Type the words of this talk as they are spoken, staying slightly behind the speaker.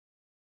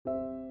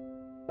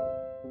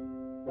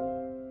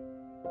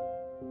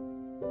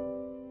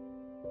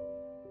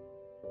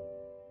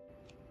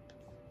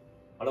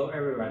Hello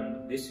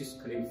everyone, this is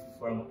Cliff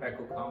from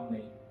IECHO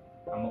Company.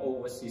 I'm an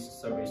overseas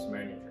service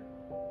manager.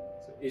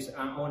 So it's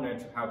an honor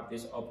to have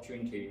this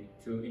opportunity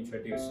to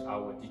introduce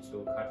our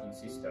digital cutting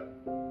system.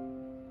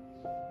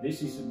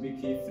 This is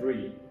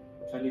BK3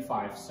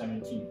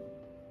 2517.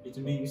 It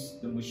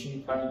means the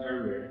machine cutting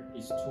area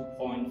is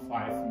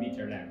 2.5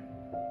 meter length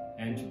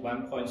and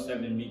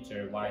 1.7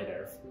 meter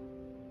wider.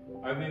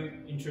 I will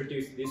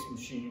introduce this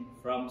machine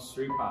from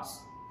 3 parts: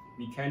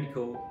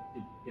 mechanical,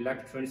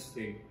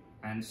 electricity,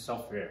 and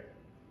software.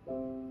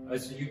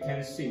 As you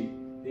can see,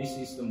 this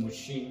is the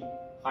machine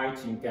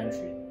heighting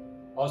gantry.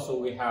 Also,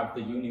 we have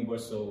the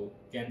universal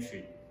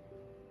gantry.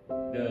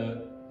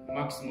 The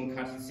maximum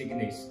cutting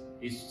thickness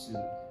is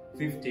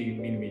 50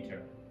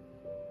 millimeter.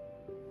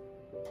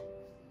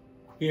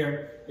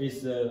 Here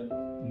is the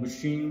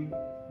machine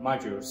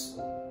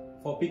modules.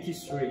 For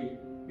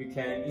BK3, we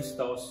can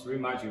install 3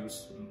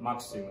 modules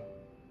maximum.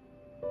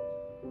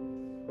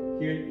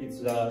 Here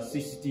is the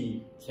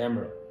CCD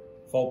camera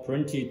for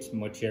printed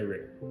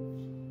material.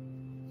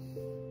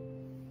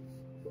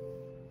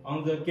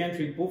 On the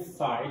gantry both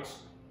sides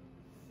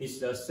is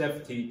the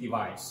safety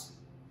device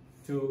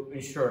to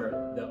ensure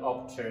the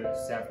operator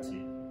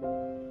safety.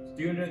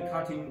 During the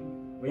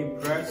cutting, when you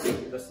press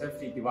the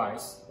safety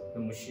device, the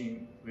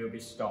machine will be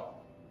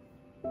stopped.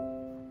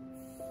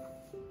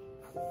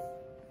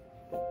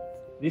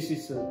 This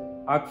is the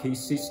IECHO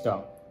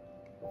system,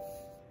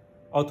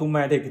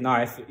 automatic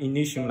knife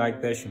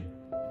initialization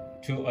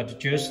to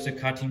adjust the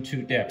cutting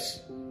tool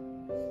depth.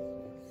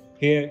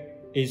 Here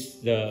is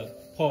the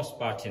pause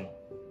button.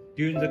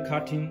 During the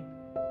cutting,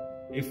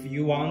 if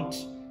you want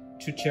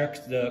to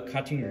check the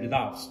cutting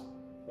results,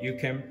 you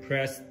can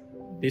press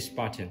this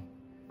button.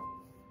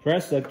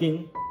 Press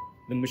again,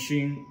 the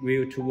machine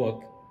will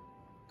work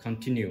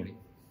continually.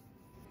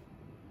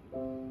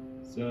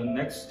 The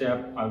next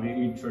step, I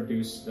will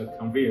introduce the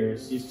conveyor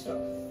system.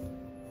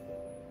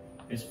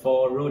 It's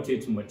for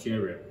rotated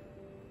material.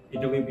 It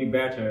will be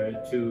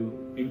better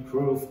to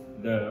improve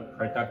the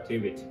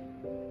productivity.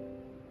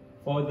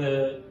 For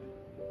the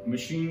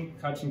machine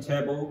cutting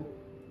table,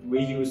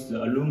 we use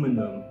the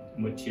aluminum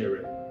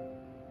material.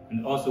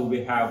 And also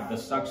we have the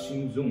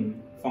suction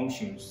zone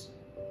functions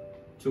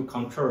to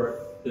control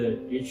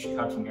each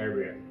cutting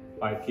area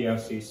by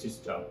PLC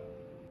system.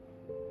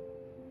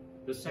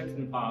 The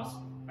second part,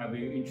 I will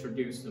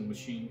introduce the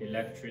machine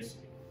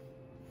electricity.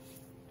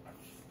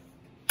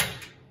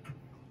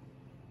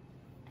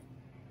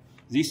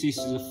 This is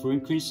the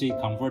frequency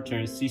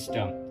converter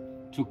system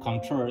to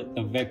control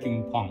the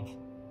vacuum pump.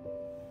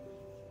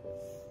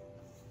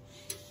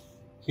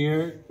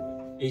 Here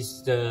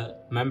is the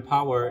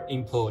manpower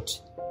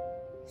input,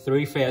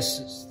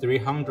 3-phase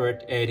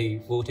 380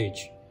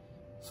 voltage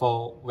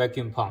for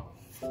vacuum pump.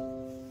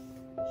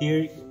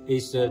 Here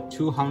is the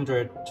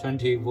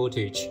 220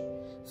 voltage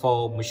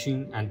for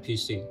machine and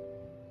PC.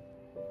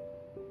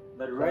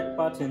 The red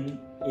button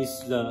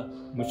is the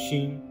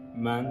machine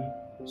main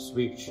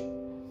switch.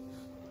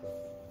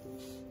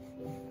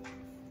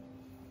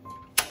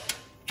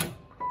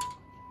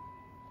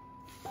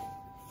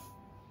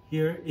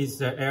 Here is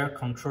the air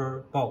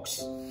control box.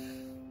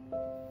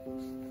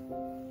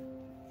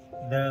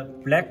 The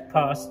black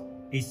part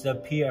is the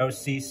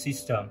PLC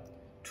system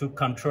to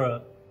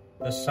control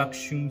the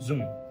suction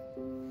zone.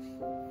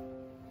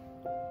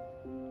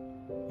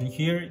 And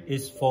here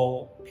is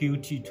for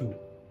PUT2.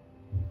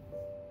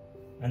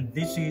 And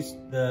this is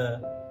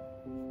the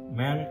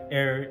main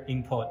air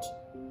input.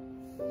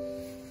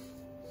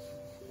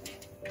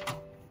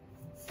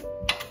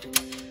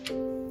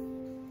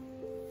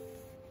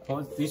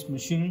 For this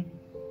machine,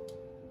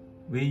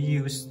 we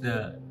use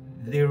the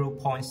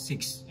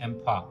 0.6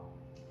 ampere.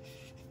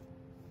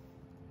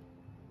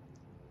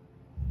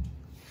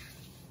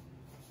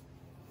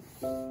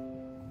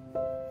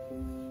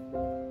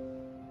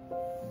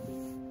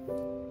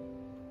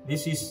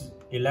 This is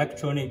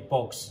electronic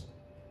box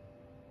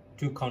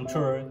to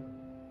control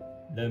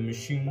the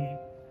machine.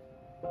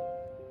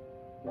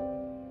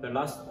 The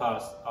last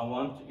part, I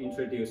want to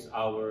introduce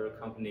our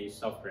company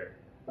software.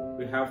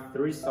 We have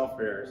 3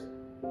 softwares: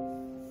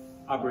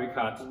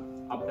 IECHOcutter,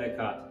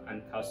 IECHOcutter,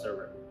 and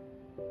CutServer.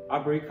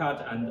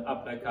 IECHOcutter and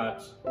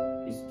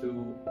IECHOcutter is to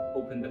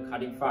open the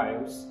cutting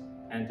files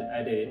and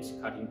edit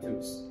cutting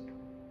tools.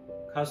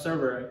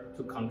 CutServer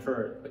to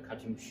control the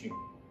cutting machine.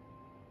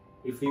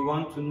 If you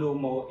want to know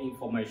more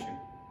information,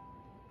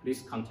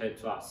 please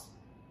contact us.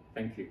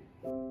 Thank you.